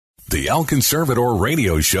The El Conservador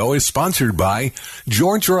radio show is sponsored by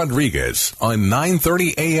George Rodriguez on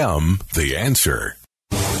 9:30 a.m. The Answer.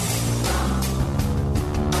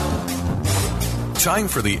 Time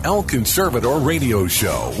for the El Conservador radio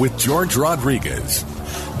show with George Rodriguez.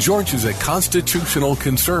 George is a constitutional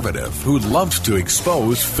conservative who loves to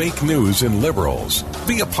expose fake news and liberals.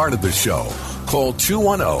 Be a part of the show. Call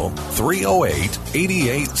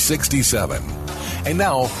 210-308-8867. And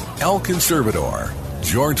now, El Conservador,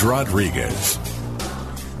 George Rodriguez.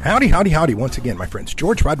 Howdy, howdy, howdy. Once again, my friends.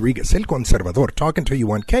 George Rodriguez, El Conservador, talking to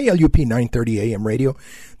you on KLUP 930 AM radio.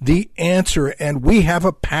 The Answer. And we have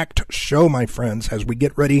a packed show, my friends, as we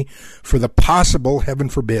get ready for the possible, heaven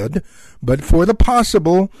forbid, but for the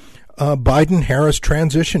possible Biden-Harris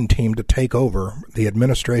transition team to take over, the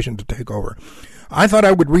administration to take over. I thought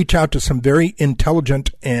I would reach out to some very intelligent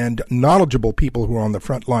and knowledgeable people who are on the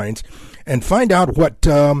front lines and find out what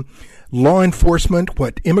law enforcement,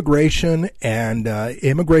 what immigration and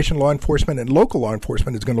immigration law enforcement and local law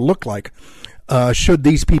enforcement is going to look like should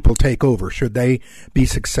these people take over, should they be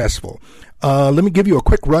successful. Let me give you a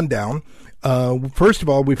quick rundown. First of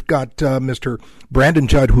all, we've got Mr. Brandon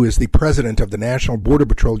Judd, who is the president of the National Border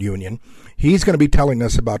Patrol Union. He's going to be telling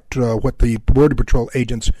us about what the Border Patrol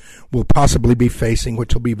agents will possibly be facing,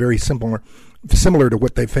 which will be very similar to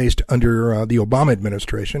what they faced under the Obama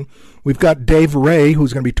administration. We've got Dave Ray,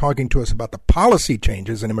 who's going to be talking to us about the policy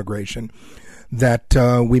changes in immigration that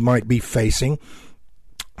we might be facing.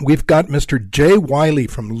 We've got Mr. Jay Wiley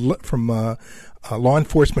from Law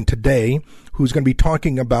Enforcement Today, who's going to be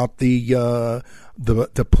talking about the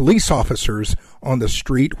police officers on the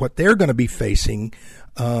street, what they're going to be facing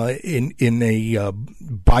in a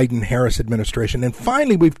Biden-Harris administration. And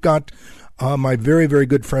finally, we've got my very, very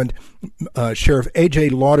good friend, Sheriff A.J.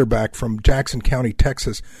 Lauterbach from Jackson County,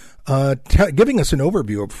 Texas, giving us an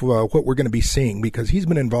overview of what we're going to be seeing, because he's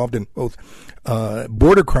been involved in both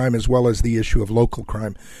border crime as well as the issue of local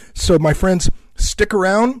crime. So, my friends, stick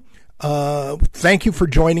around. Thank you for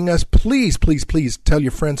joining us. Please, please, please tell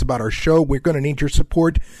your friends about our show. We're going to need your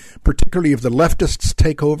support, particularly if the leftists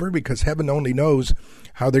take over, because heaven only knows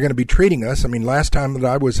how they're going to be treating us. I mean, last time that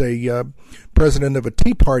I was a president of a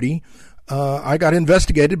Tea Party, I got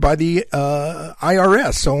investigated by the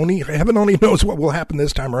IRS, so heaven only knows what will happen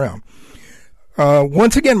this time around.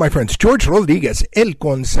 Once again, my friends, George Rodriguez, El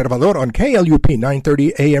Conservador on KLUP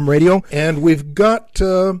 930 AM radio, and we've got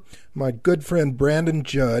my good friend Brandon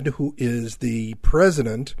Judd, who is the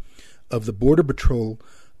president of the Border Patrol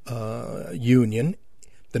Union,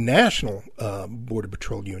 the National Border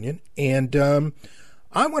Patrol Union, and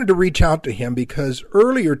I wanted to reach out to him because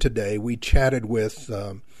earlier today we chatted with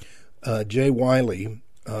Jay Wiley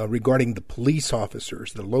regarding the police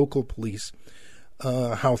officers, the local police,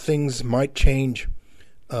 how things might change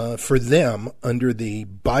for them under the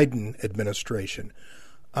Biden administration.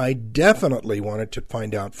 I definitely wanted to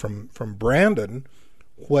find out from Brandon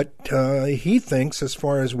what he thinks as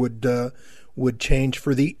far as would change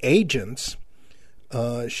for the agents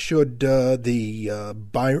should the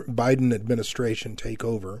Biden administration take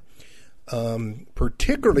over,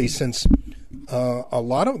 particularly since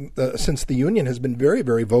since the union has been very,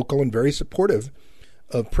 very vocal and very supportive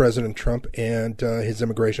of President Trump and his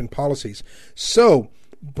immigration policies. So,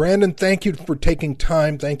 Brandon, thank you for taking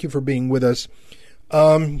time. Thank you for being with us.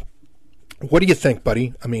 What do you think,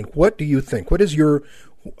 buddy? I mean, what do you think? What is your,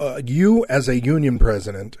 you as a union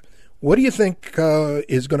president, what do you think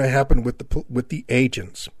is going to happen with the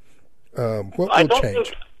agents? What will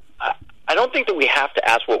change? I don't think that we have to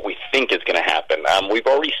ask what we think is going to happen. We've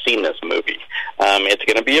already seen this movie. It's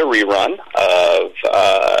going to be a rerun of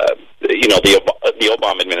the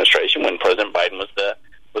Obama administration when President Biden was the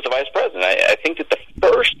vice president. I think that the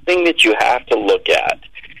first thing that you have to look at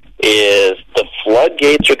is the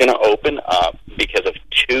floodgates are going to open up because of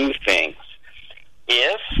two things.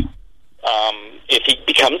 If he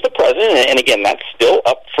becomes the president, and again, that's still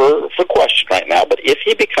up for question right now, but if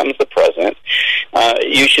he becomes the president,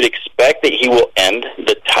 you should expect that he will end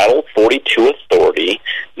the Title 42 authority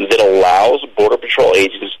that allows Border Patrol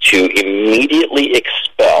agents to immediately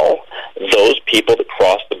expel those people that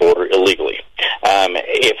cross the border illegally.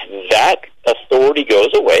 If that authority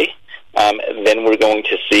goes away, then we're going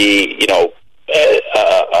to see,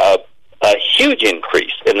 a huge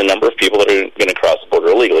increase in the number of people that are going to cross the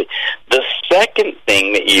border illegally. The second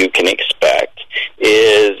thing that you can expect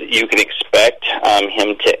is you can expect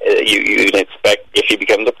him to. You can expect, if he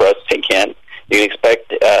becomes the president, you can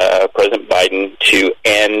expect President Biden to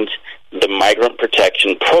end the migrant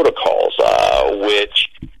protection protocols, which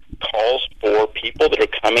calls for people that are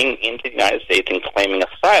coming into the United States and claiming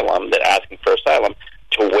asylum, that asking for asylum,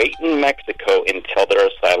 to wait in Mexico until their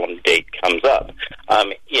asylum comes up.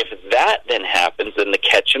 If that then happens, then the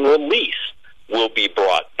catch and release will be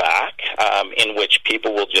brought back, in which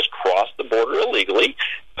people will just cross the border illegally,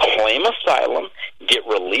 claim asylum, get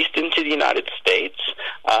released into the United States,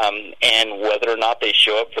 and whether or not they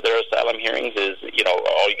show up for their asylum hearings is,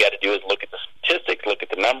 all you got to do is look at the statistics, look at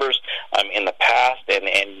the numbers in the past, and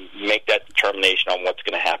make that determination on what's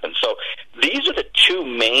going to happen. So these are the two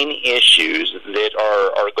main issues that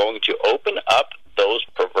are going to open up those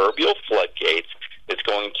proverbial floodgates. It's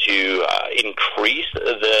going to increase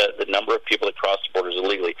the number of people that cross the borders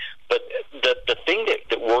illegally. But the thing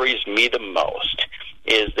that worries me the most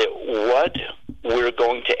is that what we're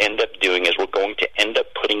going to end up doing is we're going to end up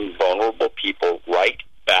putting vulnerable people right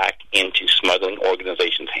back into smuggling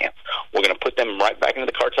organizations' hands. We're going to put them right back into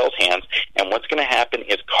the cartels' hands, and what's going to happen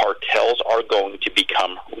is cartels are going to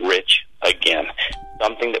become rich again,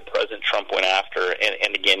 something that President Trump went after.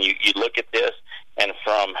 And again, you look at this, and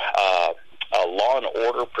from a law and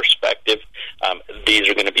order perspective, these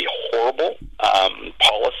are going to be horrible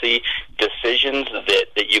policy decisions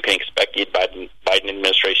that you can expect the Biden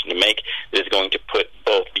administration to make. That is going to put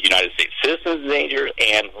both the United States citizens in danger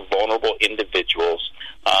and vulnerable individuals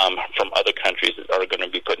from other countries that are going to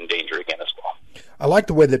be put in danger again as well. I like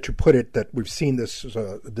the way that you put it, that we've seen this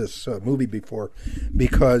movie before,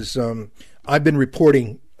 because I've been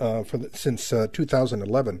reporting since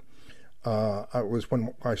 2011. Was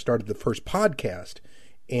when I started the first podcast,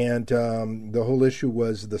 and the whole issue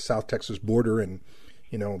was the South Texas border, and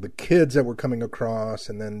the kids that were coming across,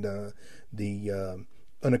 and then the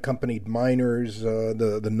unaccompanied minors,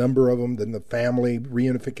 the number of them, then the family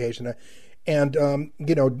reunification, and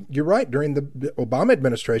you're right. During the Obama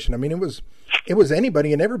administration, I mean, it was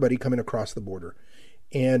anybody and everybody coming across the border,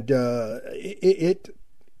 and I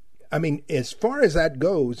mean, as far as that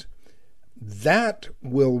goes, that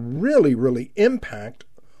will really, really impact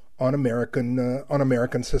on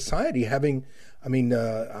American society.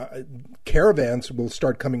 Caravans will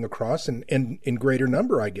start coming across in greater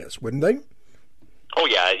number, I guess, wouldn't they? Oh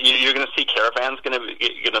yeah, you're going to see caravans going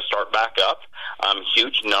to start back up.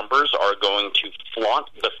 Huge numbers are going to flaunt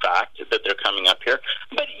the fact that they're coming up here.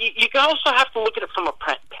 But you also have to look at it from a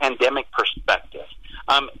pandemic perspective.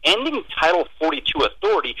 Ending Title 42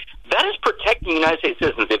 authority, that is protecting the United States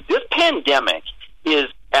citizens. If this pandemic is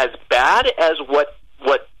as bad as what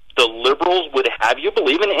the liberals would have you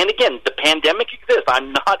believe, and again, the pandemic exists.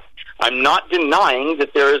 I'm not denying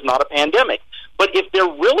that there is not a pandemic. But if they're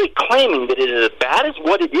really claiming that it is as bad as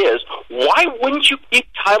what it is, why wouldn't you keep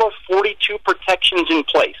Title 42 protections in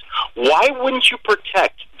place? Why wouldn't you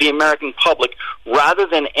protect the American public rather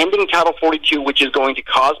than ending Title 42, which is going to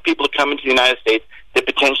cause people to come into the United States that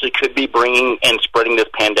potentially could be bringing and spreading this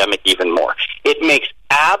pandemic even more? It makes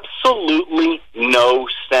absolutely no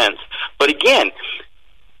sense. But again,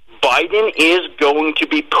 Biden is going to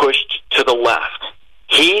be pushed to the left.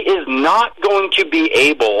 He is not going to be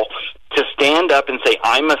able to stand up and say,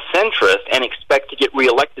 I'm a centrist, and expect to get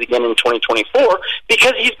reelected again in 2024,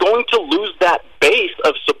 because he's going to lose that base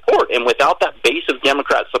of support. And without that base of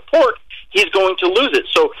Democrat support, he's going to lose it.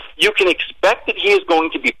 So you can expect that he is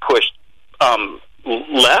going to be pushed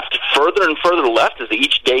left, further and further left as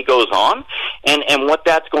each day goes on. And what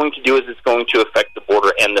that's going to do is it's going to affect the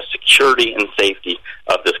border and the security and safety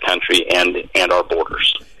of this country and our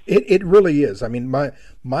borders. It really is. I mean,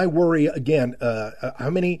 my worry again. How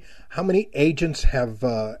many agents have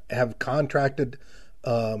contracted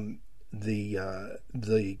the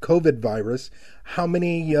COVID virus? How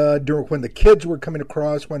many when the kids were coming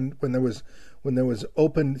across, when there was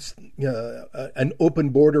open an open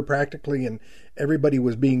border practically, and everybody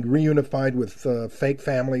was being reunified with fake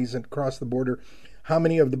families and across the border? How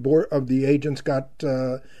many of the agents got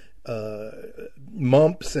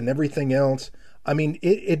mumps and everything else? I mean,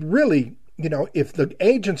 it really, if the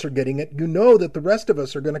agents are getting it, that the rest of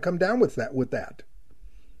us are going to come down with that.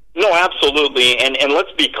 No, absolutely. And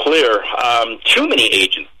let's be clear, too many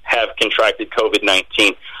agents have contracted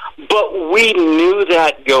COVID-19. But we knew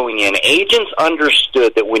that going in. Agents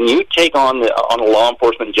understood that when you take on a law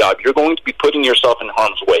enforcement job, you're going to be putting yourself in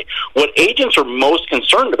harm's way. What agents are most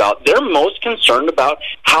concerned about, they're most concerned about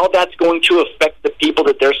how that's going to affect the people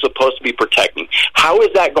that they're supposed to be protecting. How is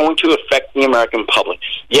that going to affect the American public?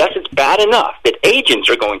 Yes, it's bad enough that agents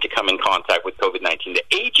are going to come in contact with COVID-19. The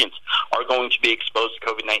agents are going to be exposed to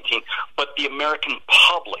COVID-19, but the American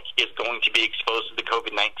public is going to be exposed to the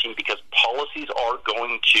COVID-19 because policies are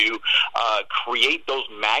going to create those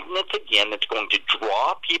magnets again that's going to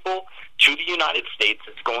draw people to the United States.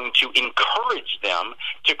 It's going to encourage them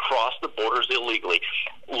to cross the borders illegally.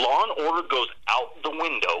 Law and order goes out the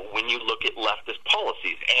window when you look at leftist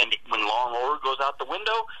policies. And when law and order goes out the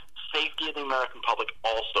window, safety of the American public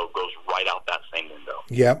also goes right out that same window.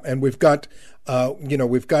 Yeah, and we've got,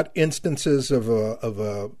 we've got instances of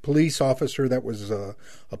a police officer that was a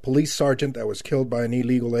police sergeant that was killed by an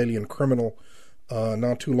illegal alien criminal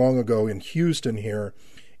not too long ago in Houston here,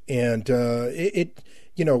 and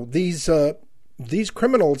these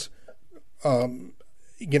criminals,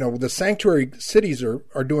 the sanctuary cities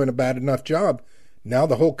are doing a bad enough job. Now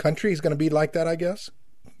the whole country is going to be like that, I guess.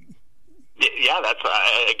 Yeah, that's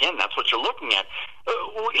what you're looking at.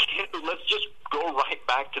 Let's just go right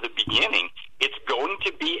back to the beginning. It's going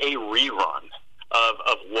to be a rerun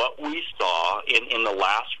of what we saw in the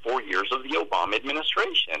last 4 years of the Obama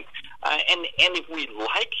administration. And if we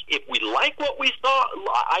like what we saw,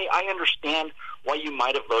 I understand why you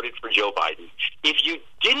might have voted for Joe Biden. If you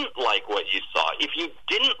didn't like what you saw, if you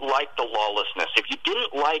didn't like the lawlessness, if you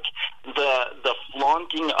didn't like the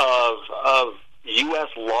flaunting of U.S.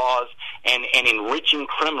 laws and enriching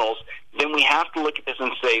criminals, then we have to look at this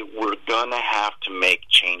and say we're going to have to make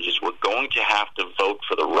changes. We're going to have to vote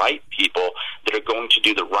for the right people that are going to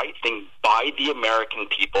do the right thing by the American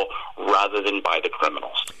people rather than by the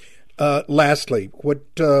criminals. Lastly,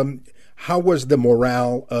 how was the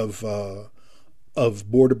morale of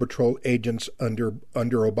Border Patrol agents under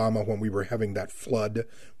Obama when we were having that flood,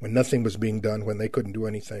 when nothing was being done, when they couldn't do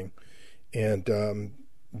anything? And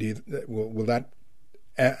will that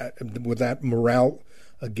morale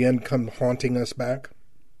again come haunting us back?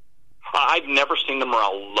 I've never seen the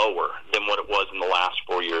morale lower than what it was in the last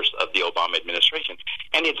 4 years of the Obama administration,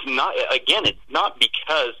 and it's not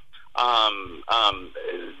because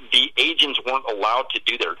the agents weren't allowed to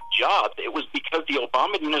do their job. It was because the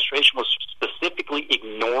Obama administration was specifically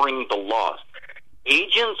ignoring the laws.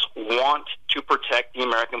 Agents want to protect the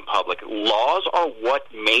American public. Laws are what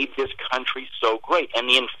made this country so great, and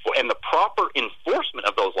the proper enforcement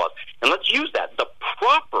of those laws. And let's use that. The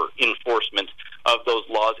proper enforcement of those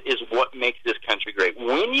laws is what makes this country great.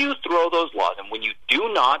 When you throw those laws, and when you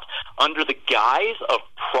do not, under the guise of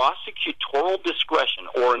prosecutorial discretion,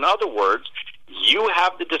 or in other words, you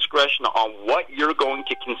have the discretion on what you're going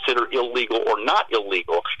to consider illegal or not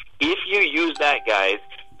illegal. If you use that, guys,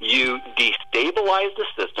 you destabilize the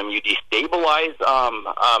system. You destabilize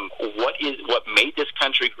what made this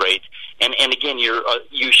country great. And again, you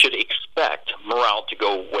should expect morale to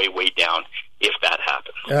go way, way down if that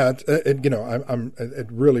happens. It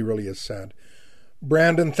really, really is sad.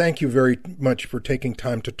 Brandon, thank you very much for taking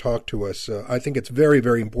time to talk to us. I think it's very,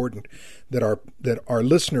 very important that our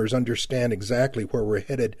listeners understand exactly where we're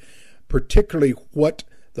headed, particularly what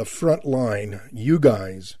the front line, you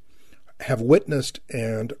guys, have witnessed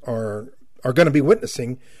and are going to be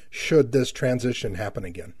witnessing should this transition happen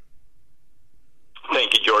again.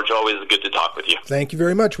 Thank you, George. Always good to talk with you. Thank you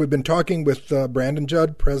very much. We've been talking with Brandon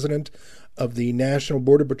Judd, president of the National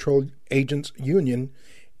Border Patrol Agents Union,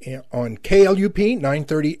 on KLUP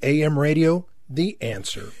 930 AM radio, The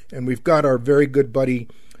Answer. And we've got our very good buddy,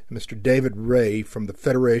 Mr. David Ray from the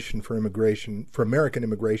Federation for American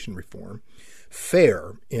Immigration Reform,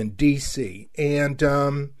 FAIR, in D.C. And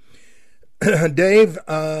Dave,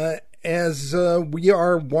 as we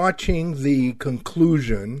are watching the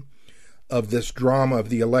conclusion of this drama of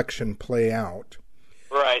the election play out,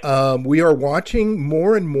 right? We are watching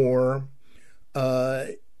more and more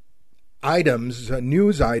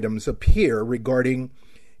news items appear regarding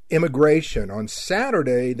immigration. On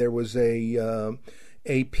Saturday, there was a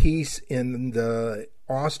piece in the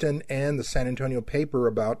Austin and the San Antonio paper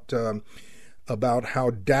about how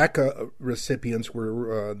DACA recipients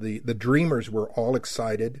were, the Dreamers were all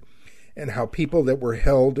excited, and how people that were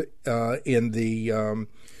held in the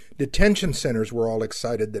detention centers were all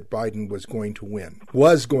excited that Biden was going to win.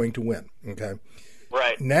 Okay.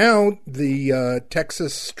 Right. Now the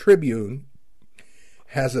Texas Tribune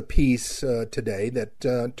has a piece today that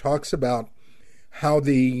talks about how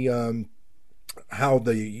the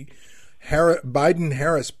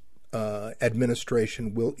Biden-Harris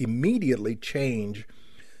administration will immediately change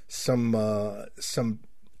some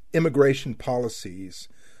immigration policies,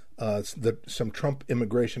 some Trump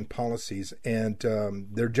immigration policies, and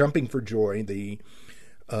they're jumping for joy. The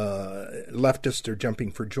leftists are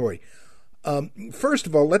jumping for joy. First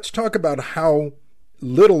of all, let's talk about how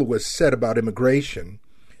little was said about immigration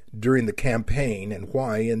during the campaign and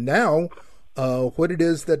why, and now what it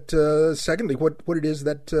is that, secondly, what it is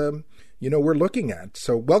that we're looking at.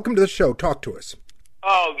 So welcome to the show. Talk to us.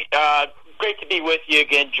 Oh, great to be with you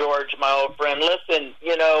again, George, my old friend. Listen,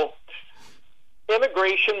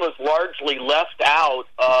 immigration was largely left out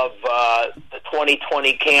of the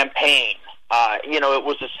 2020 campaign. It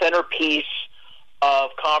was a centerpiece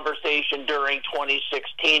of conversation during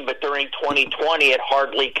 2016, but during 2020 it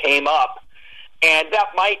hardly came up. And that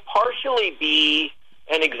might partially be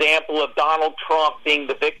an example of Donald Trump being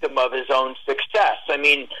the victim of his own success. I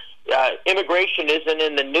mean, immigration isn't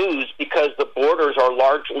in the news because the borders are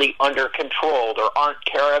largely under control. There aren't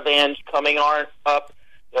caravans coming up.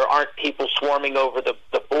 There aren't people swarming over the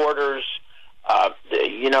borders.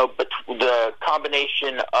 But the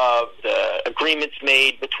combination of the agreements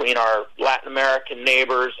made between our Latin American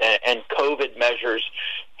neighbors and COVID measures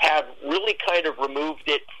have really kind of removed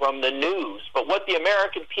it from the news. But what the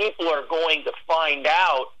American people are going to find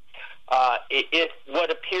out, if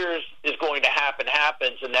what appears is going to happen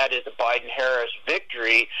happens, and that is a Biden-Harris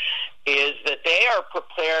victory, is that they are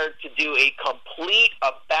prepared to do a complete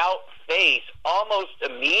about-face almost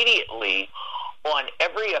immediately on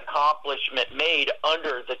every accomplishment made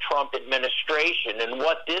under the Trump administration. And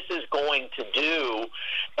what this is going to do,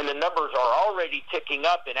 and the numbers are already ticking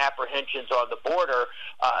up in apprehensions on the border,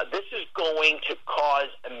 this is going to cause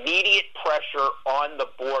immediate pressure on the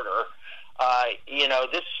border.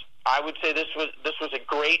 I would say this was a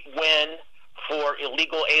great win for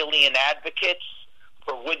illegal alien advocates,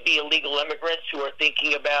 for would-be illegal immigrants who are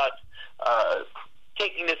thinking about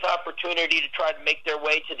taking this opportunity to try to make their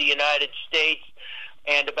way to the United States,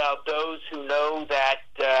 and about those who know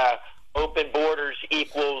that open borders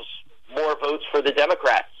equals more votes for the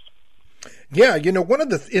Democrats. Yeah, one of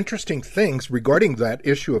the interesting things regarding that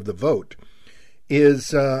issue of the vote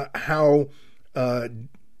is how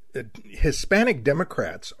Hispanic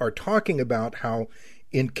Democrats are talking about how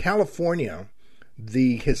in California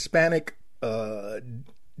the Hispanic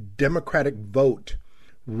Democratic vote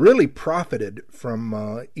really profited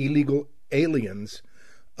from illegal aliens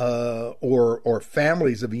or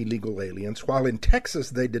families of illegal aliens, while in Texas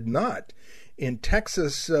they did not. In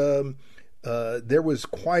Texas, there was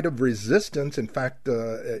quite a resistance. In fact,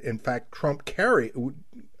 Trump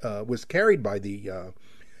was carried by the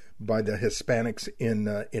Hispanics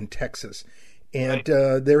in Texas, and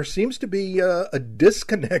there seems to be a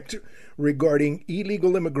disconnect regarding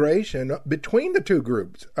illegal immigration between the two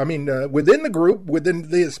groups. I mean, within the group, within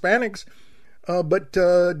the Hispanics, but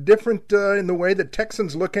different in the way that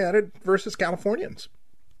Texans look at it versus Californians.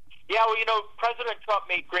 Yeah, well, President Trump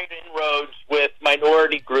made great inroads with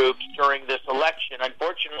minority groups during this election.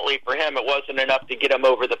 Unfortunately for him, it wasn't enough to get him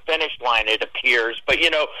over the finish line, it appears. But,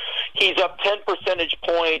 he's up 10 percentage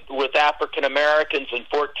points with African Americans and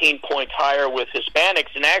 14 points higher with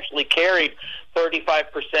Hispanics, and actually carried 35%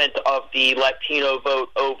 of the Latino vote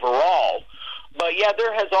overall. But, yeah,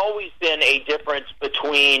 there has always been a difference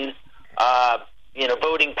between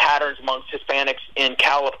voting patterns amongst Hispanics in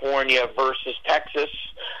California versus Texas.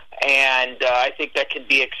 And I think that can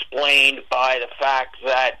be explained by the fact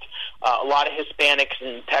that a lot of Hispanics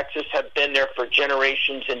in Texas have been there for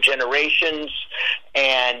generations and generations,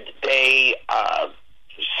 and they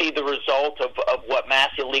see the result of what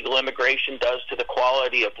mass illegal immigration does to the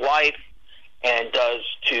quality of life and does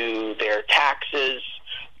to their taxes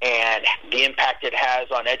and the impact it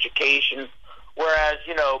has on education. Whereas,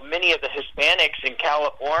 many of the Hispanics in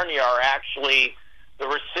California are actually the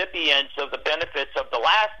recipients of the benefits of the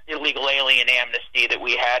last illegal alien amnesty that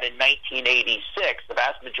we had in 1986. The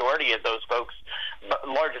vast majority of those folks, the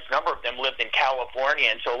largest number of them, lived in California,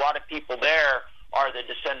 and so a lot of people there are the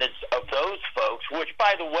descendants of those folks, which,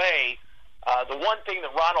 by the way, the one thing that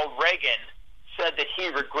Ronald Reagan said that he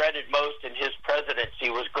regretted most in his presidency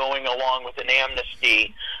was going along with an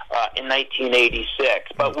amnesty in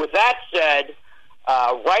 1986. But with that said,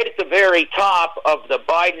 right at the very top of the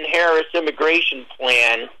Biden-Harris immigration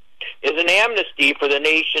plan is an amnesty for the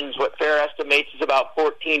nation's, what FAIR estimates is about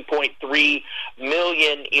 14.3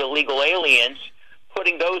 million illegal aliens,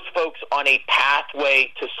 putting those folks on a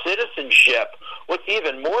pathway to citizenship. What's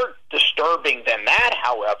even more disturbing than that,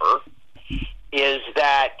 however, is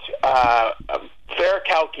that FAIR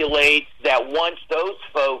calculates that once those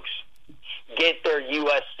folks get their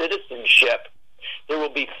U.S. citizenship, there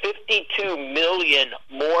will be 52 million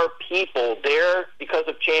more people there because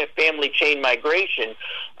of family chain migration.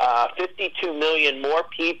 52 million more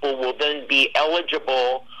people will then be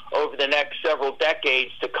eligible over the next several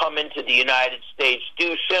decades to come into the United States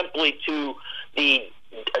due simply to the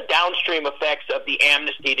downstream effects of the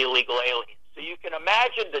amnesty to illegal aliens. So you can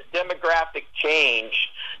imagine the demographic change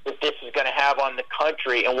that this is going to have on the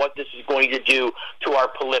country and what this is going to do to our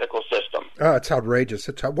political system. It's outrageous.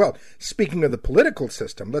 Well, speaking of the political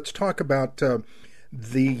system, let's talk about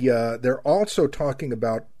they're also talking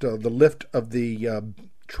about the lift of the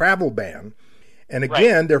travel ban. And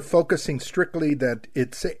again, They're focusing strictly that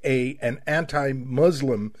it's an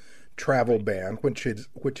anti-Muslim travel ban, which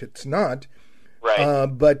it's not. Right.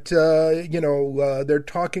 But they're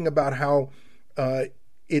talking about how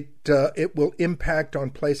it will impact on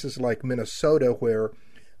places like Minnesota where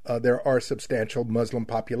there are substantial Muslim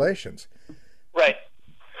populations. Right.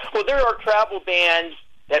 Well, there are travel bans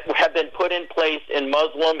that have been put in place in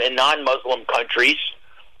Muslim and non-Muslim countries,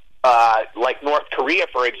 like North Korea,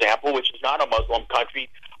 for example, which is not a Muslim country,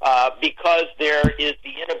 because there is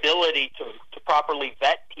the inability to properly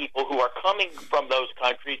vet people who are coming from those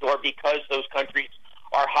countries, or because those countries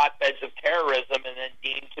are hotbeds of terrorism and then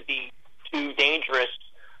deemed to be too dangerous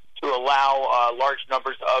to allow large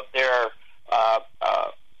numbers of their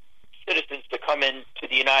citizens to come into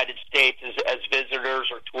the United States as visitors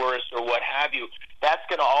or tourists or what have you. That's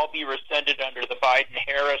going to all be rescinded under the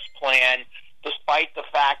Biden-Harris plan, despite the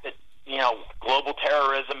fact that, global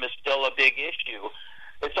terrorism is still a big issue.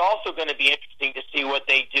 It's also going to be interesting to see what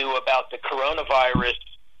they do about the coronavirus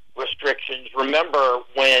restrictions. Remember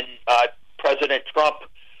when President Trump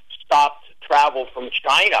stopped travel from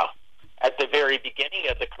China at the very beginning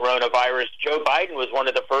of the coronavirus? Joe Biden was one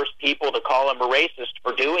of the first people to call him a racist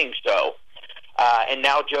for doing so. And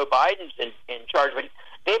now Joe Biden's in charge. But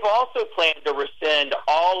they've also planned to rescind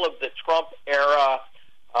all of the Trump-era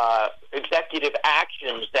executive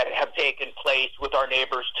actions that have taken place with our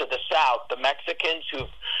neighbors to the south, the Mexicans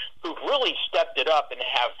who've really stepped it up and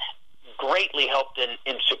have greatly helped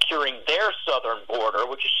in securing their southern border,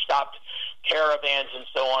 which has stopped caravans and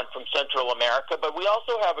so on from Central America. But we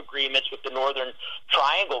also have agreements with the Northern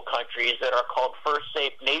Triangle countries that are called First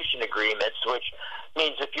Safe Nation agreements, which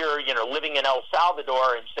means if you're living in El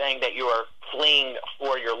Salvador and saying that you are fleeing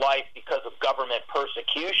for your life because of government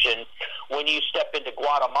persecution, when you step into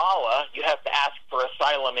Guatemala, you have to ask for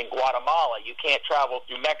asylum in Guatemala. You can't travel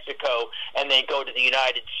through Mexico and then go to the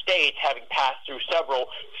United States, having passed through several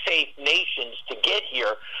safe nations to get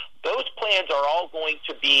here. Those plans are all going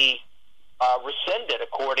to be rescinded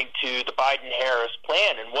according to the Biden-Harris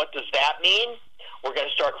plan. And what does that mean? We're going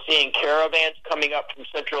to start seeing caravans coming up from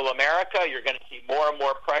Central America. You're going to see more and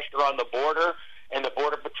more pressure on the border, and the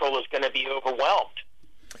Border Patrol is going to be overwhelmed.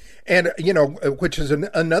 And, which is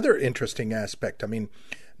another interesting aspect. I mean,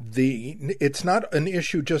 it's not an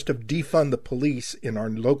issue just of defund the police in our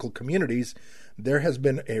local communities. There has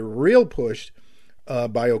been a real push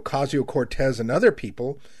by Ocasio-Cortez and other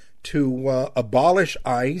people to abolish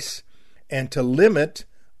ICE and to limit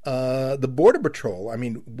the Border Patrol. I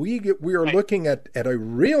mean, we are looking at a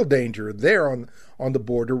real danger there on the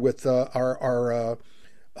border with our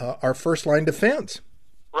first line defense.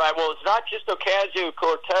 Right. Well, it's not just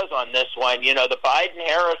Ocasio-Cortez on this one. The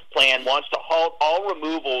Biden-Harris plan wants to halt all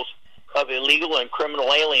removals of illegal and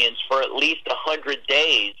criminal aliens for at least 100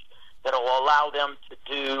 days. That will allow them to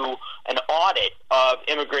do an audit of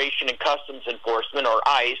Immigration and Customs Enforcement, or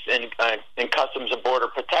ICE, and Customs and Border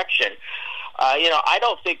Protection. I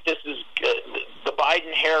don't think this is good. The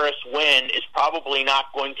Biden-Harris win is probably not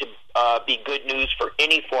going to be good news for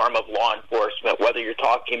any form of law enforcement, whether you're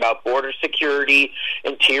talking about border security,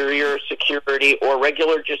 interior security, or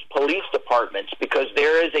regular just police departments, because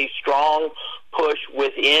there is a strong push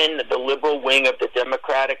within the liberal wing of the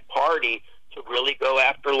Democratic Party to really go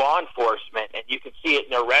after law enforcement. And you can see it in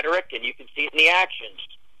their rhetoric, and you can see it in the actions.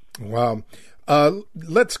 Wow.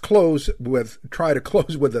 Let's try to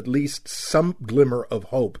close with at least some glimmer of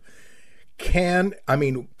hope. Can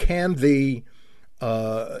the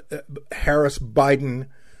Harris-Biden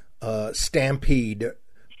stampede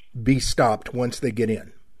be stopped once they get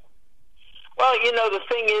in? Well, the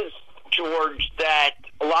thing is, George, that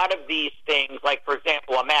a lot of these things, like, for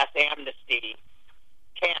example, a mass amnesty,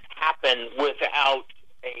 can't happen without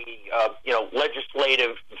a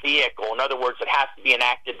legislative vehicle. In other words, it has to be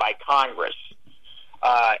enacted by Congress,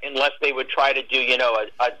 unless they would try to do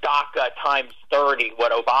a DACA times 30,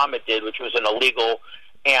 what Obama did, which was an illegal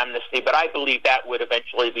amnesty. But I believe that would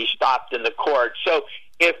eventually be stopped in the court. So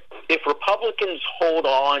if Republicans hold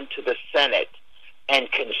on to the Senate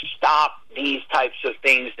and can stop these types of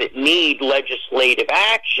things that need legislative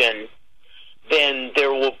action, then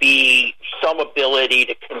there will be some ability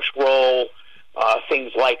to control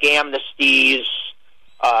things like amnesties.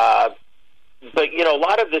 But, a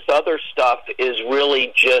lot of this other stuff is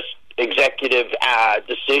really just executive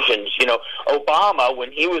decisions. Obama,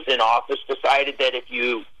 when he was in office, decided that if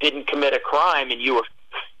you didn't commit a crime and you were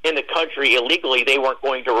in the country illegally, they weren't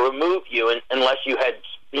going to remove you unless you had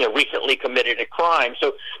recently committed a crime.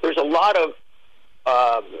 So there's a lot of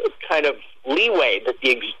kind of leeway that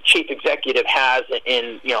the chief executive has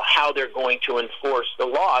in how they're going to enforce the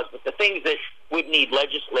laws. But the things that would need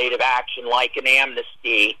legislative action, like an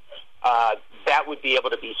amnesty, that would be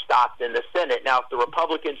able to be stopped in the Senate. Now, if the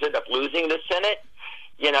Republicans end up losing the Senate,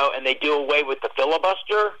 and they do away with the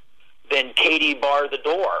filibuster, then Katie bar the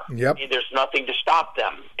door. Yep. I mean, there's nothing to stop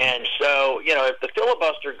them. And so, if the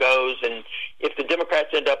filibuster goes and if the Democrats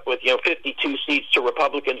end up with, 52 seats to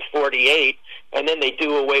Republicans 48, and then they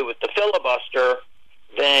do away with the filibuster,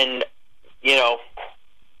 then, the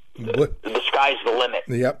sky's the limit.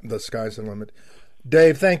 Yep, the sky's the limit.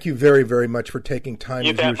 Dave, thank you very, very much for taking time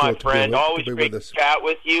you as bet, usual my friend. Always to be great with us. To chat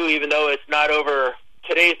with you, even though it's not over.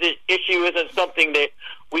 Today's issue isn't something that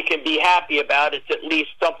we can be happy about. It's at least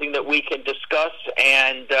something that we can discuss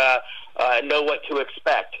and know what to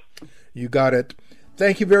expect. You got it.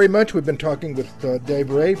 Thank you very much. We've been talking with Dave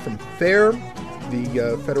Ray from FAIR,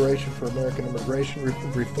 the Federation for American Immigration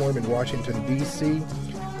Reform in Washington, D.C.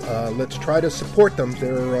 Let's try to support them.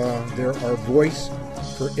 They're our voice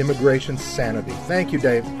for immigration sanity. Thank you,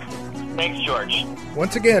 Dave. Thanks, George.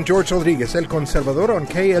 Once again, George Rodriguez, El Conservador on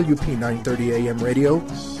KLUP 930 AM radio,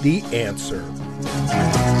 The Answer.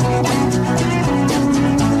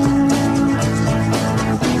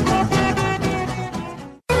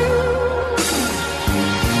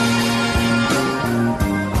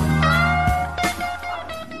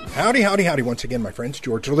 Howdy, howdy, howdy. Once again, my friends,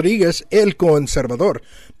 George Rodriguez, El Conservador,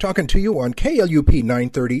 talking to you on KLUP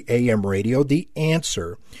 930 AM radio, The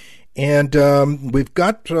Answer. And we've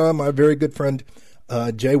got my very good friend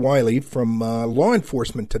Jay Wiley from Law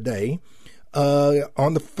Enforcement Today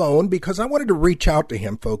on the phone because I wanted to reach out to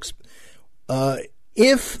him, folks.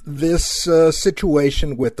 If this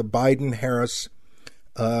situation with the Biden-Harris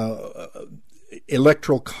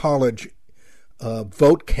Electoral College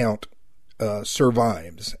vote count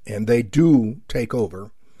survives and they do take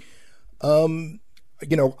over,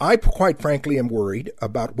 I quite frankly am worried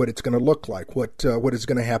about what it's going to look like, what is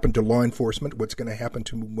going to happen to law enforcement, what's going to happen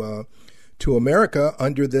to America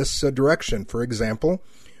under this direction. For example,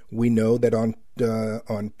 we know that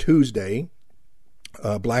on Tuesday,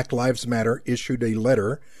 Black Lives Matter issued a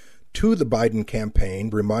letter to the Biden campaign,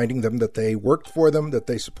 reminding them that they worked for them, that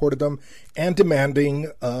they supported them, and demanding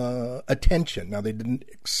attention. Now, they didn't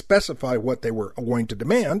specify what they were going to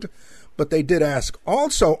demand, but they did ask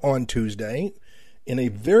also on Tuesday, in a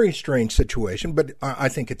very strange situation, but I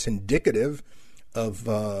think it's indicative of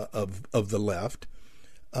the left.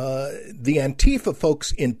 The Antifa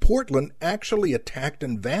folks in Portland actually attacked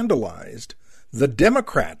and vandalized the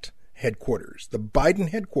Democrat headquarters, the Biden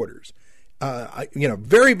headquarters.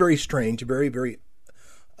 Very, very strange, very, very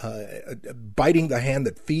biting the hand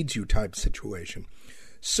that feeds you type situation.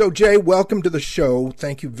 So, Jay, welcome to the show.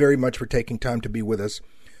 Thank you very much for taking time to be with us.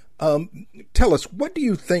 Tell us, what do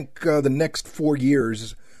you think the next 4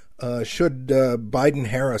 years, should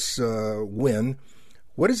Biden-Harris win,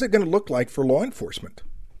 what is it going to look like for law enforcement?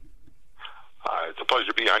 It's a pleasure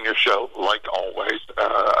to be on your show, like always.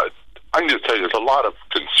 I can just tell you there's a lot of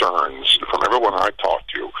concerns from everyone I talk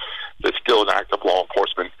to that's still in active law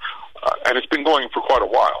enforcement, and it's been going for quite a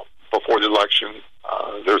while. Before the election,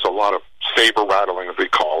 there's a lot of saber rattling, as we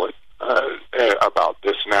call it, about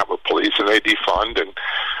this and that with police, and they defund, and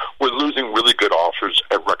we're losing really good officers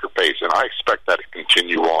at record pace, and I expect that to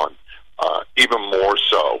continue on, even more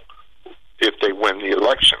so if they win the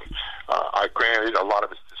election. Granted, a lot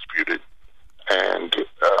of it's disputed, and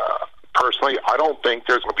personally, I don't think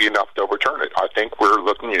there's going to be enough to overturn it. I think we're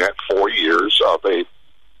looking at 4 years of a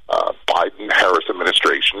Biden-Harris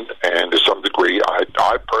administration, and to some degree,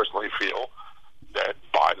 I personally feel that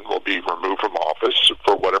Biden will be removed from office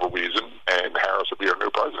for whatever reason, and Harris will be our new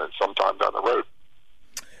president sometime down the road.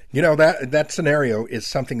 That scenario is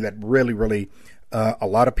something that really, really a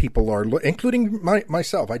lot of people are, including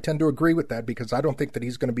myself. I tend to agree with that because I don't think that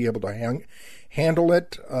he's going to be able to handle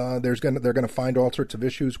it. They're going to find all sorts of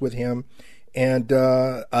issues with him, and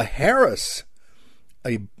a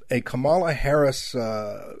Kamala Harris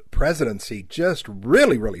presidency just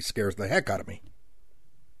really, really scares the heck out of me.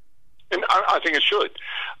 And I think it should.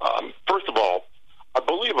 First of all, I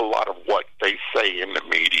believe a lot of what they say in the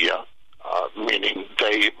media, meaning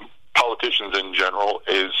politicians in general,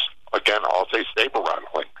 is, again, I'll say saber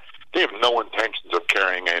rattling. They have no intentions of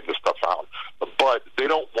carrying any of this stuff out. But they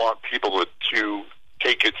don't want people to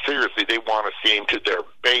take it seriously. They want to seem to their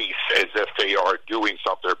base as if they are doing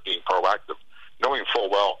something, being proactive, knowing full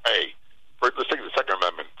well, let's take the Second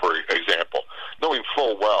Amendment, for example, knowing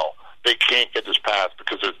full well they can't get this passed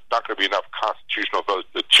because there's not going to be enough constitutional votes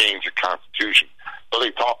to change the Constitution. So they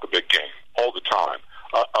talk a big game all the time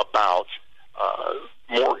about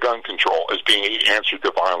more gun control as being an answer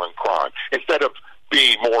to violent crime. Instead of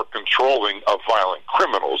being more controlling of violent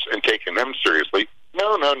criminals and taking them seriously,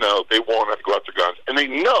 no, they won't have to go after guns. And they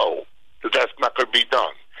know that that's not going to be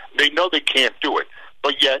done. They know they can't do it.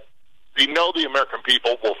 But yet, they know the American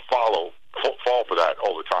people will fall for that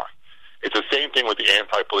all the time. It's the same thing with the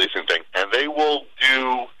anti-policing thing. they will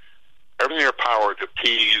do everything in their power to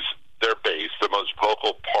appease their base, the most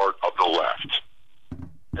vocal part of the left.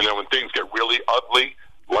 And then when things get really ugly,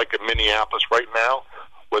 like in Minneapolis right now,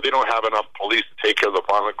 where they don't have enough police to take care of the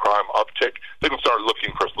violent crime uptick, they can start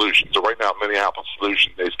looking for solutions. So right now, Minneapolis'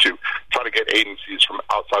 solution is to try to get agencies from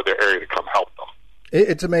outside their area to come help them.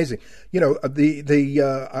 It's amazing. You know,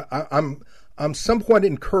 I'm somewhat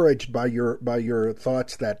encouraged by your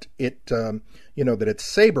thoughts that that it's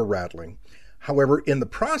saber rattling. However, in the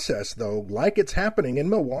process, though, like it's happening in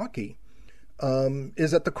Milwaukee,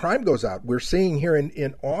 is that the crime goes out. We're seeing here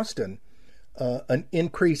in Austin an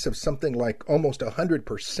increase of something like almost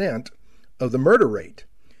 100% of the murder rate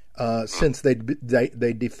since they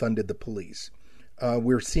defunded the police.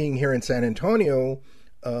 We're seeing here in San Antonio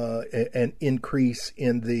an increase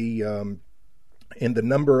in the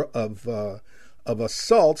number of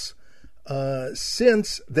assaults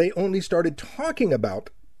since they only started talking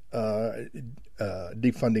about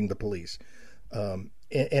defunding the police. And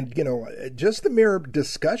just the mere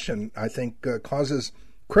discussion, I think, causes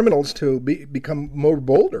criminals to become more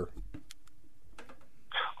bolder.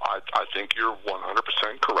 I think you're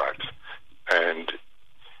 100% correct. And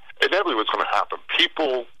inevitably what's going to happen,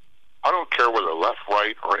 people, I don't care whether left,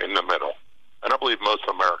 right, or in the middle, and I believe most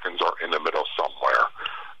Americans are in the middle somewhere.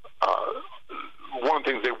 One of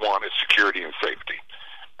the things they want is security and safety.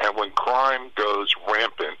 And when crime goes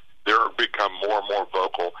rampant, they'll become more and more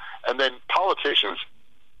vocal. And then politicians,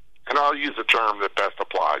 and I'll use the term that best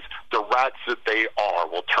applies, the rats that they are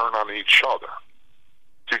will turn on each other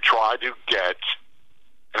to try to get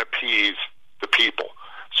and appease the people.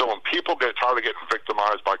 So when people get tired of getting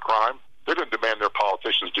victimized by crime, they're going to demand their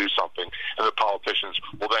politicians do something, and the politicians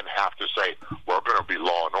will then have to say, we're going to be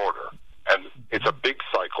law and order. And it's a big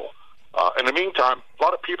cycle. In the meantime, a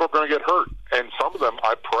lot of people are going to get hurt, and some of them,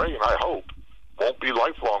 I pray and I hope, won't be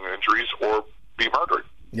lifelong injuries or be murdered.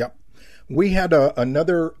 Yep. We had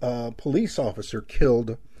another police officer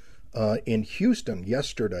killed in Houston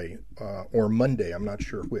yesterday or Monday. I'm not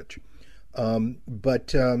sure which.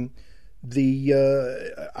 But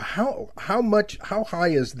how high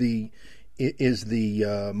is the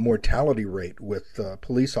mortality rate with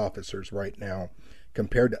police officers right now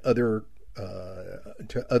compared to other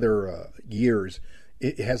years?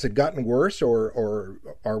 Has it gotten worse, or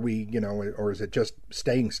are we, or is it just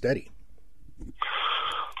staying steady?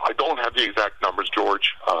 I don't have the exact numbers,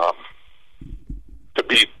 George. To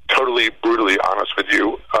be totally brutally honest with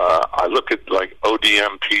you, I look at like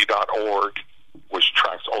odmp.org, which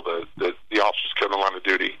tracks all the officers killed in the line of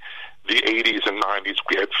duty. The 80s and 90s,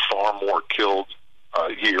 we had far more killed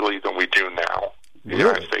yearly than we do now in the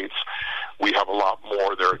United States. We have a lot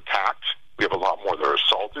more that are attacked. We have a lot more that are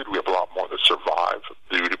assaulted. We have a lot more that survive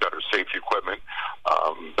due to better safety equipment,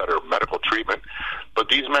 better medical treatment. But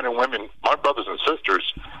these men and women, my brothers and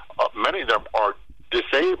sisters, many of them are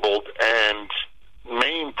disabled and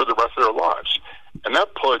maimed for the rest of their lives. And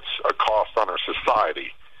that puts a cost on our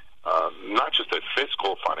society, not just a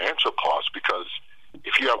fiscal, financial cost, because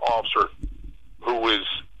if you have an officer who is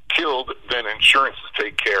killed, then insurances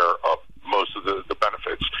take care of most of the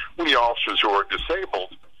benefits. When the officers who are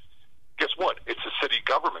disabled, guess what? It's the city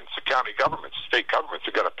governments, the county governments, the state governments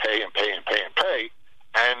that got to pay and pay and pay and pay,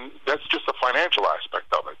 and that's just the financial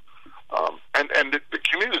aspect of it. And the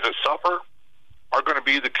communities that suffer are going to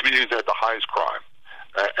be the communities that have the highest crime,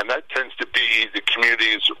 and that tends to be the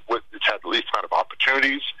communities that have the least amount of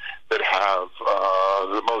opportunities, that have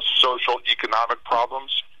the most social, economic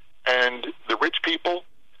problems, and the rich people,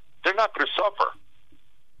 they're not going to suffer.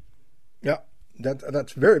 Yeah.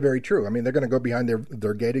 That's very, very true. I mean, they're going to go behind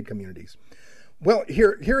their gated communities. Well,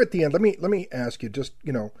 here at the end, let me ask you, just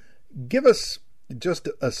give us just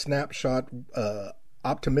a snapshot,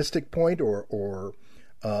 optimistic point or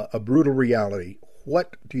a brutal reality.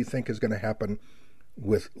 What do you think is going to happen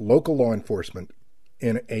with local law enforcement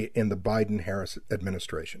in the Biden-Harris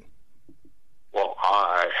administration? Well,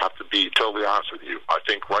 I have to be totally honest with you. I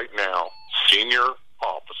think right now senior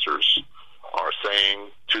officers are saying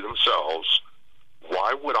to themselves,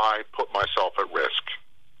 why would I put myself at risk?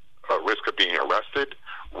 Risk of being arrested,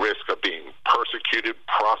 risk of being persecuted,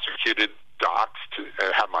 prosecuted, doxxed,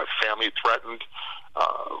 and have my family threatened.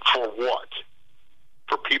 For what?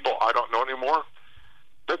 For people I don't know anymore?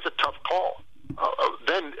 That's a tough call.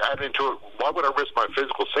 Then add into it, why would I risk my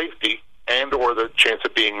physical safety and or the chance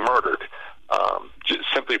of being murdered just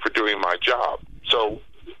simply for doing my job? So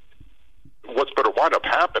what's going to wind up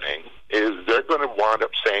happening is they're going to wind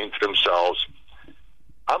up saying to themselves,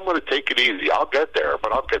 I'm going to take it easy. I'll get there,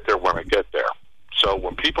 but I'll get there when I get there. So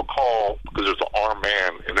when people call, because there's an armed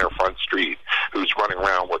man in their front street who's running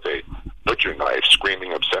around with a butcher knife,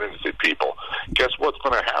 screaming obscenities at people, guess what's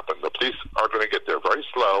going to happen? The police are going to get there very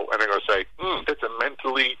slow, and they're going to say, that's a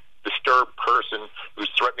mentally disturbed person who's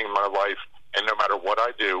threatening my life, and no matter what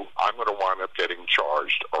I do, I'm going to wind up getting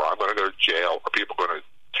charged, or I'm going to go to jail, or people are going to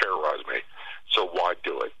terrorize me. So why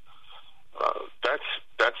do it?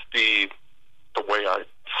 That's the way I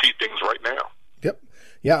see things right now. Yep.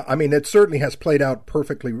 Yeah, I mean, it certainly has played out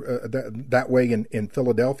perfectly that way in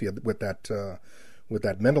Philadelphia with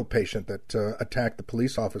that mental patient that attacked the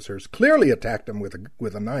police officers, clearly attacked them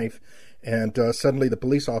with a knife, and suddenly the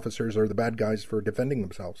police officers are the bad guys for defending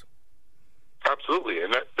themselves. Absolutely,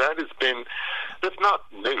 and that's not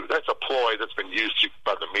new. That's a ploy that's been used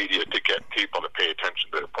by the media to get people to pay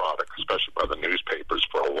attention to their product, especially by the newspapers,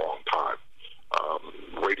 for a long time.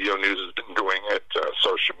 Radio news has been doing it.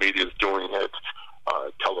 Social media is doing it.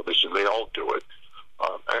 Television, they all do it.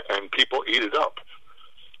 And people eat it up.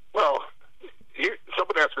 Well,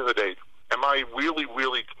 somebody asked me the other day, am I really,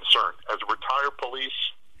 really concerned? As a retired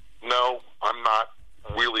police, no, I'm not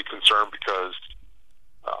really concerned because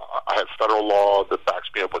I have federal law that backs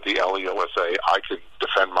me up with the LEOSA. I can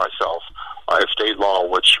defend myself. I have state law,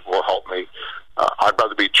 which will help me. I'd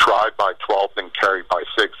rather be tried by 12 than carried by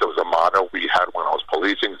 6. It was a motto we had when I was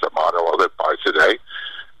policing. It's a motto I live by today.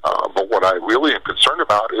 But what I really am concerned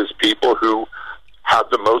about is people who have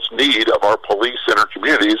the most need of our police in our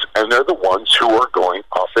communities, and they're the ones who are going,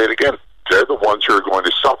 I'll say it again, they're the ones who are going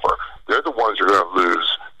to suffer. They're the ones who are going to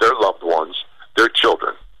lose their loved ones, their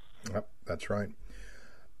children. Yep, that's right.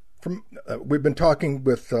 We've been talking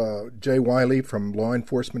with Jay Wiley from Law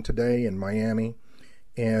Enforcement Today in Miami,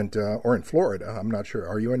 and or in Florida. I'm not sure.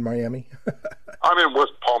 Are you in Miami? I'm in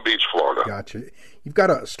West Palm Beach, Florida. Gotcha. You've got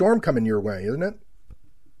a storm coming your way, isn't it?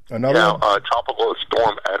 Another one? Tropical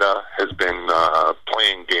storm Etta has been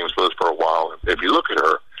playing games with us for a while. If you look at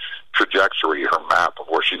her trajectory, her map of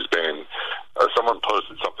where she's been, someone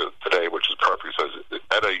posted something today which is perfect. It says,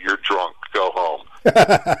 Etta, you're drunk, go home.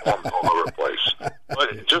 Storms all over the place.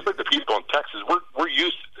 But just like the people in Texas, we're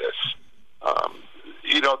used to this.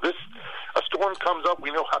 A storm comes up, we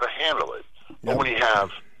know how to handle it. Yep. But when you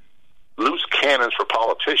have loose cannons for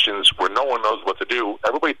politicians where no one knows what to do,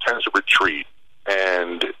 everybody tends to retreat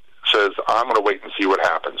and says, I'm going to wait and see what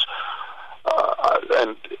happens.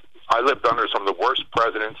 And I lived under some of the worst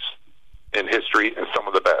presidents in history and some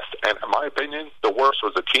of the best. And in my opinion, the worst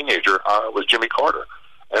was a teenager, was Jimmy Carter.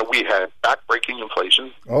 And we had back-breaking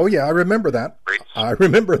inflation. Oh, yeah, I remember that. I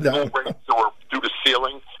remember that. Rates were through the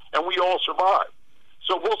ceiling, and we all survived.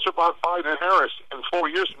 So we'll survive Biden and Harris, and 4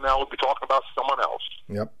 years from now we'll be talking about someone else.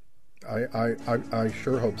 Yep. I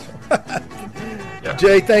sure hope so. Yeah.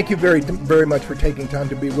 Jay, thank you very, very much for taking time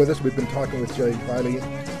to be with us. We've been talking with Jay Wiley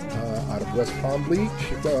out of West Palm Beach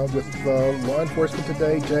with Law Enforcement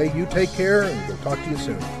Today. Jay, you take care, and we'll talk to you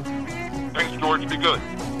soon. Thanks, George. Be good.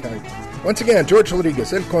 Okay. Once again, George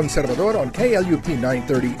Rodriguez, El Conservador, on KLUP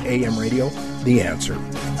 930 AM Radio, The Answer.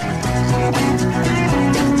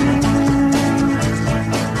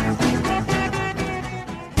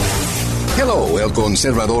 Hello, El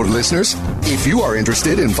Conservador listeners. If you are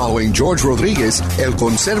interested in following George Rodriguez, El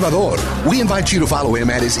Conservador, we invite you to follow him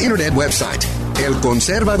at his internet website,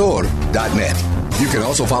 elconservador.net. You can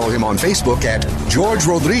also follow him on Facebook at George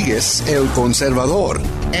Rodriguez El Conservador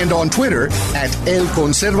and on Twitter at El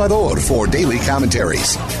Conservador for daily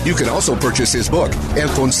commentaries. You can also purchase his book, El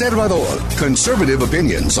Conservador, Conservative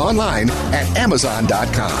Opinions, online at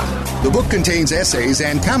Amazon.com. The book contains essays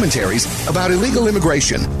and commentaries about illegal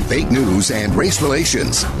immigration, fake news, and race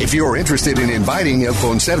relations. If you're interested in inviting El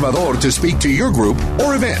Conservador to speak to your group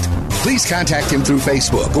or event, please contact him through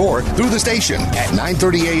Facebook or through the station at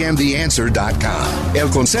 930amtheanswer.com. El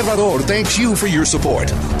Conservador thanks you for your support.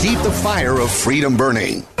 Keep the fire of freedom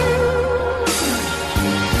burning.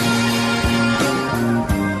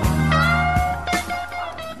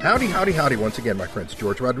 Howdy, howdy, howdy. Once again, my friends,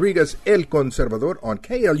 George Rodriguez, El Conservador, on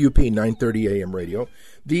KLUP 930 AM radio,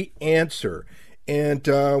 The Answer. And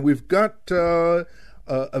we've got a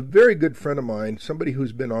very good friend of mine, somebody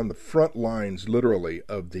who's been on the front lines, literally,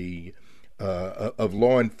 of the of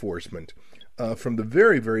law enforcement from the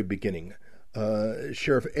very, very beginning.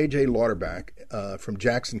 Sheriff A.J. Lauterbach from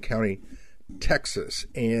Jackson County, Texas.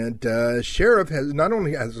 And Sheriff has, not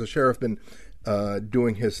only has the sheriff been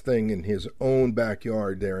doing his thing in his own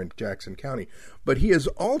backyard there in Jackson County, but he has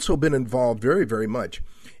also been involved very, very much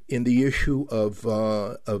in the issue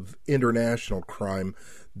of international crime,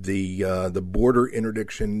 the border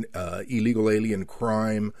interdiction, illegal alien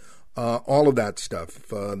crime, all of that stuff.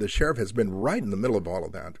 The sheriff has been right in the middle of all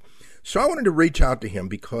of that. So I wanted to reach out to him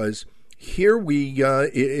because here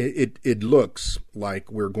it looks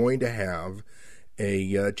like we're going to have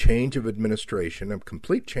a change of administration, a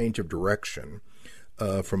complete change of direction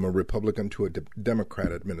from a Republican to a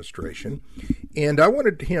Democrat administration. And I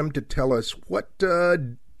wanted him to tell us what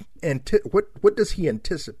does he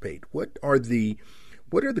anticipate? What are the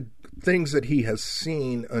things that he has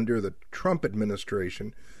seen under the Trump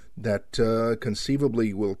administration that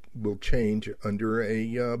conceivably will change under a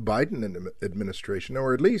Biden administration,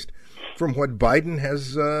 or at least from what Biden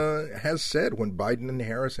has said, when Biden and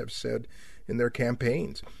Harris have said in their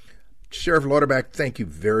campaigns. Sheriff Lauterbach, thank you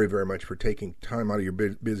very, very much for taking time out of your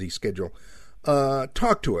busy schedule.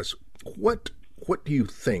 Talk to us. What do you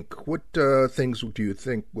think? What things do you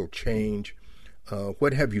think will change?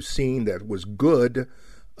 What have you seen that was good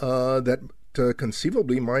that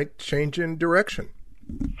conceivably might change in direction?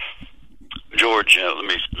 George,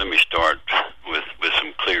 let me start with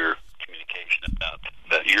some clear communication about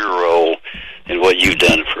your role and what you've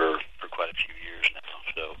done for quite a few years now.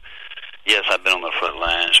 So, yes, I've been on the front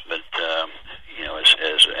lines, but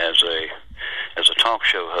as a talk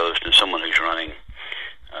show host and someone who's running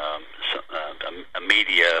a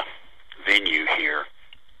media venue here,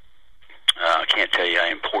 I can't tell you how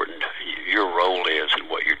important your role is in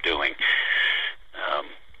what you're doing.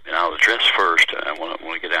 And I'll address first, I want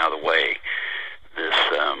to get out of the way, this,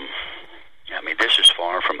 this is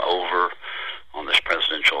far from over on this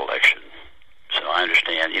presidential election. So I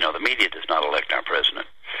understand, the media does not elect our president.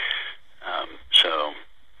 So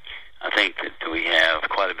I think that we have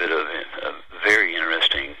quite a bit of very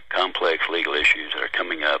interesting, complex legal issues that are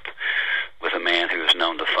coming up with a man who is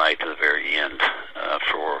known to fight to the very end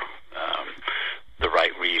for the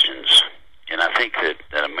right reasons. And I think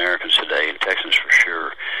that Americans today, and Texans for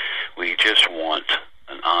sure, we just want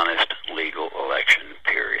an honest, legal election,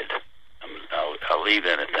 period. I'll leave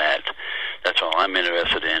that at that. That's all I'm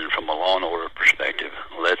interested in from a law and order perspective.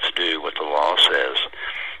 Let's do what the law says.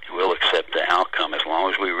 We'll accept the outcome as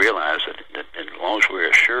long as we realize that as long as we're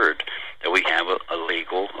assured that we have a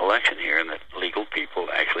legal election here and that legal people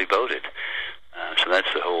actually voted. So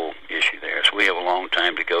that's the whole issue there. So we have a long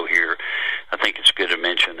time to go here. I think it's good to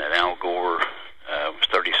mention that Al Gore was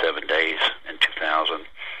 37 days in 2000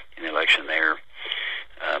 in the election there.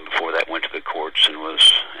 Before that went to the courts and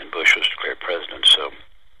Bush was declared president. So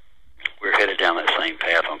we're headed down that same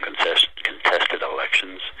path on contested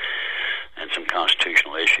elections and some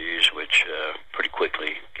constitutional issues, which pretty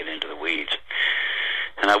quickly get into the weeds.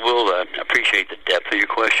 And I will appreciate the depth of your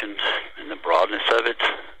question and the broadness of it.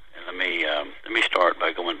 And let me start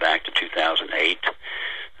by going back to 2008,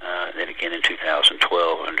 then again in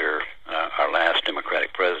 2012 under our last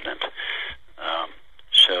Democratic president.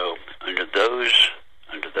 So under those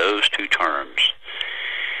two terms,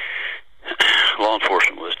 law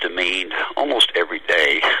enforcement was demeaned almost every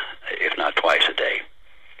day, if not twice a day.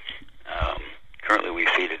 Currently, we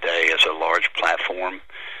see today as a large platform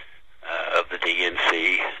of the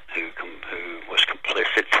DNC who was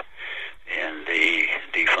complicit in the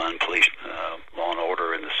defund police law and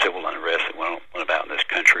order and the civil unrest that went about in this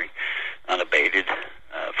country unabated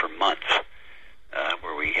for months,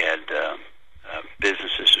 where we had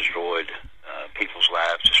businesses destroyed, people's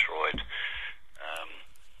lives destroyed,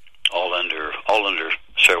 all under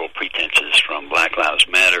several pretenses, from Black Lives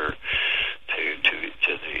Matter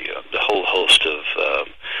to the whole host of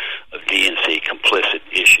DNC complicit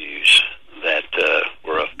issues that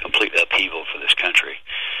were a complete upheaval for this country.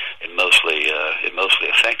 It mostly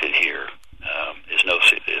affected here. It's no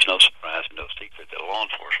surprise and no secret that law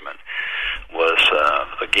enforcement was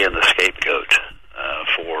again the scapegoat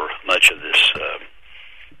for much of this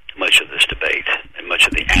debate and much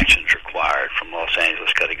of the actions required, from Los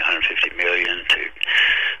Angeles cutting $150 million to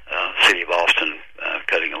City of Austin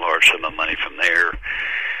cutting a large sum of money from there.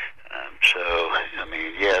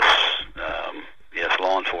 Yes,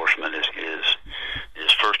 law enforcement is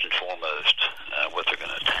first and foremost what they're going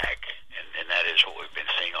to attack, and that is what we've been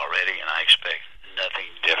seeing already, and I expect nothing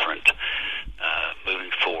different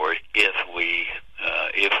moving forward if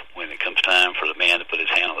when it comes time for the man to put his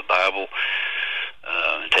hand on the Bible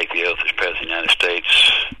and take the oath as President of the United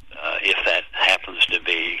States, if that happens to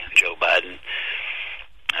be Joe Biden,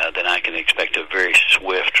 then I can expect a very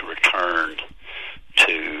swift return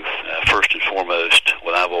to, first and foremost,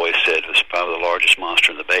 what I've always said was probably the largest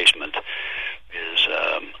monster in the basement is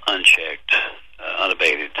unchecked,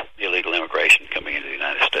 unabated illegal immigration coming into the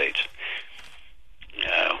United States.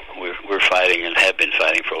 We're fighting and have been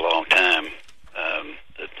fighting for a long time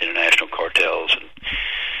the international cartels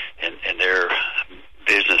and their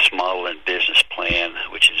business model and business plan,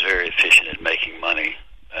 which is very efficient at making money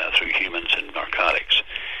through humans and narcotics.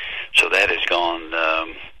 So that has gone.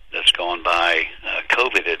 That's gone by.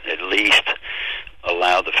 COVID at least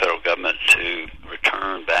allowed the federal government to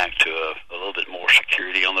return back to a little bit more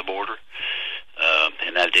security on the border,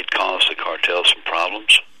 and that did cause the cartel some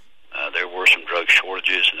problems. There were some drug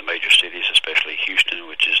shortages in the major cities, especially Houston,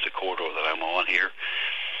 which is the corridor that I'm on here.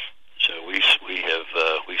 So we've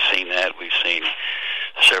seen that. We've seen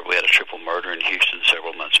we had a triple murder in Houston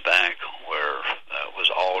several months back, where it was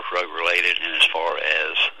all drug related, and as far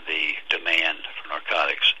as the demand for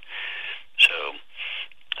narcotics. So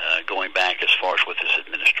going back as far as what this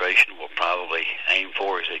administration will probably aim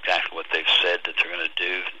for is exactly what they've said that they're going to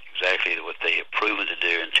do, exactly what they have proven to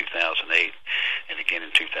do in 2008 and again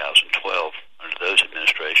in 2012 under those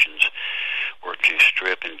administrations, were to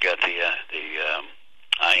strip and gut the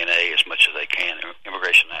INA as much as they can,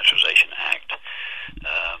 Immigration Naturalization Act,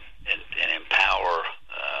 and empower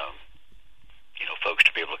folks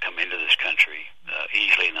to be able to come into this country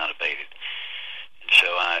easily and unabated. And so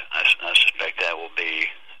I suspect that will be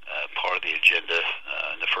part of the agenda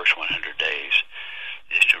in the first 100 days,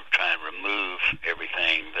 is to try and remove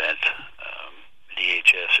everything that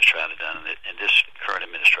DHS has tried to do, and this current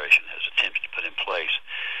administration has attempted to put in place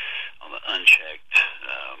on the unchecked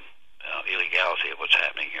illegality of what's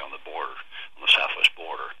happening here on the border, on the southwest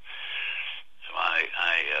border. So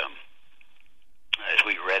as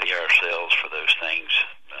we ready ourselves for those things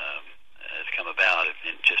to come about,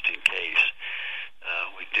 and just in case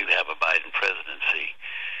we do have a Biden presidency,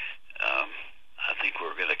 I think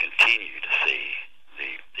we're going to continue to see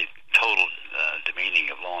the total demeaning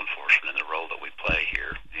of law enforcement and the role that we play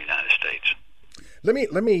here in the United States.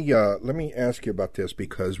 Let me ask you about this,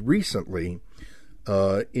 because recently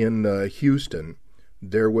in Houston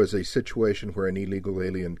there was a situation where an illegal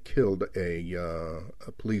alien killed a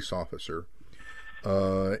police officer,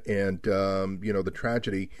 and the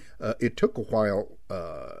tragedy. It took a while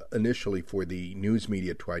initially for the news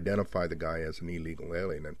media to identify the guy as an illegal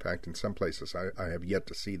alien. In fact, in some places, I have yet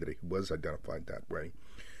to see that he was identified that way.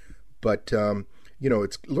 But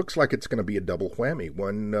it looks like it's going to be a double whammy.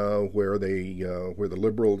 One where the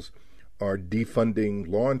liberals are defunding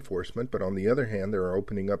law enforcement, but on the other hand, they're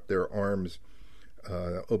opening up their arms,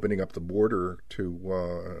 opening up the border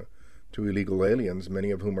to illegal aliens,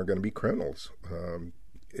 many of whom are going to be criminals.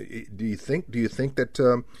 Do you think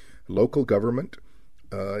that local government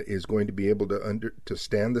is going to be able to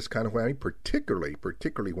stand this kind of whammy,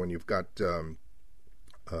 particularly when you've got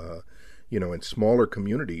in smaller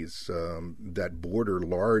communities that border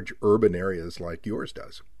large urban areas like yours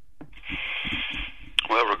does?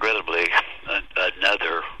 Well, regrettably,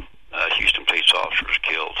 another Houston police officer was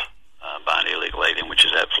killed by an illegal alien, which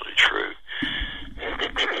is absolutely true.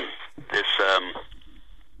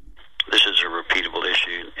 This is a repeatable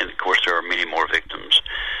issue, and of course there are many more victims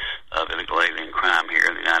of illegal alien crime here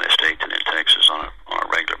in the United States and in Texas on a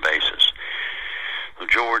regular basis. So,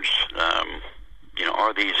 George,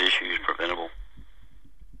 are these issues preventable?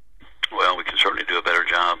 Well, we can certainly do a better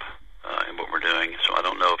job in what we're doing, so I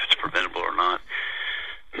don't know if it's preventable or not.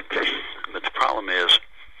 But the problem is,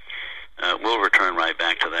 we'll return right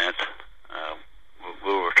back to that.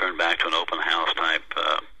 We'll return back to an open house type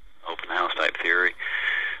theory.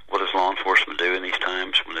 What does law enforcement do in these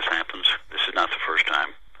times when this happens? This is not the first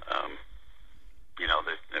time.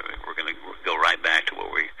 We're going to go right back to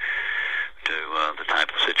the type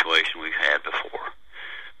of situation we've had before.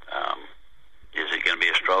 Is it going to be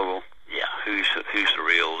a struggle? Yeah. Who's the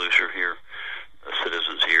real loser here? The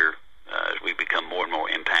citizens here, as we become more and more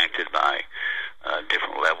impacted by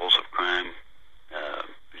different levels of crime,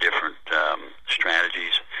 different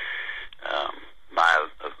strategies, by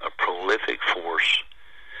a prolific force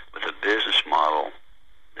with a business model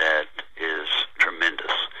that is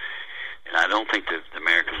tremendous. And I don't think that the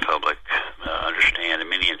American public understand, and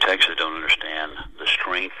many in Texas don't understand, the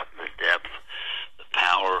strength, the depth, the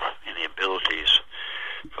power, and the abilities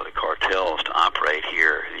for the cartels to operate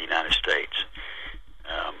here in the United States.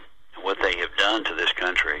 And what they have done to this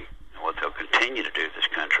country, and what they'll continue to do to this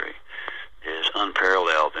country, is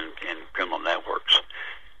unparalleled in criminal networks.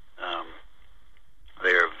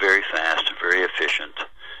 They are very fast, very efficient,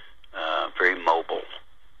 very mobile,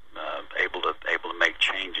 able to make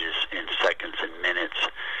changes in seconds and minutes,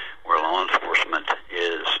 where law enforcement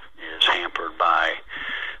is hampered by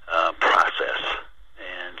process,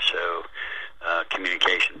 and so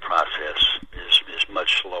communication process is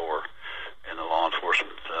much slower in the law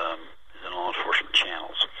enforcement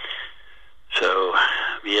channels. So,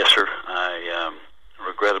 yes, sir.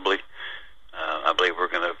 Regrettably, I believe we're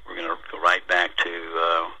going to go right back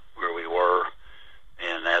to where we were,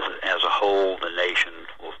 and as a whole, the nation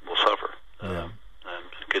will suffer. Yeah.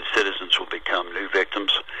 Good citizens will become new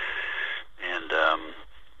victims, and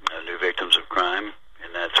new victims of crime,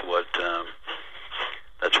 and that's what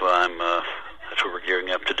we're gearing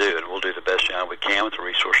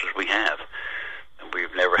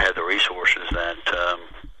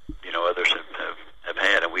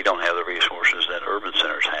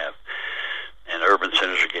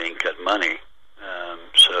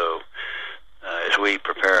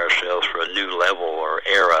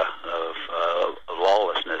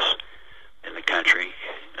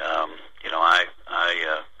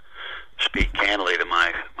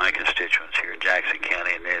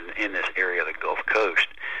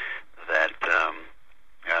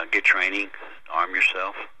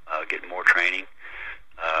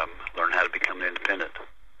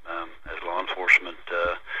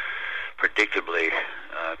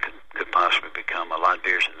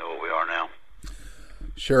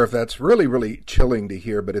Sheriff, that's really, really chilling to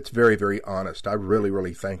hear, but it's very, very honest. I really,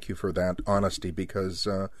 really thank you for that honesty because,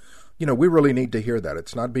 we really need to hear that.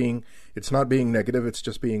 It's not being negative. It's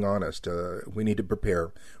just being honest. We need to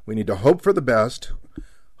prepare. We need to hope for the best.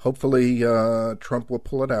 Hopefully, Trump will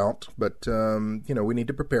pull it out, but, we need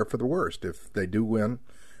to prepare for the worst. If they do win,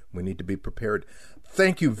 we need to be prepared.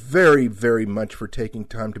 Thank you very, very much for taking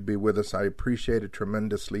time to be with us. I appreciate it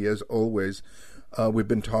tremendously, as always. We've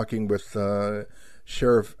been talking with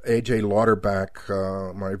Sheriff A.J. Lauterbach,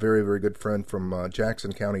 my very, very good friend from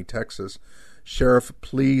Jackson County, Texas. Sheriff,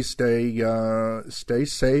 please stay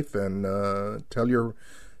safe and tell your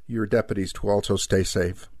deputies to also stay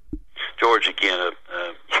safe. George, again,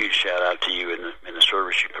 a huge shout out to you in the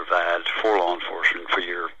service you provide for law enforcement, for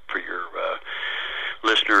your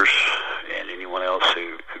listeners, and anyone else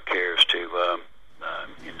who cares to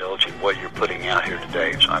indulge in what you're putting out here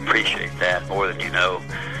today. So I appreciate that more than you know.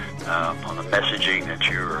 On the messaging that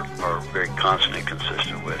you are very constant and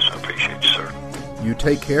consistent with. So I appreciate you, sir. You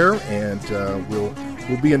take care, and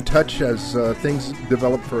we'll be in touch as things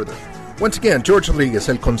develop further. Once again, George Rodriguez,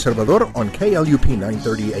 El Conservador, on KLUP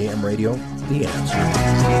 930 AM radio, The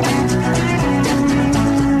Answer.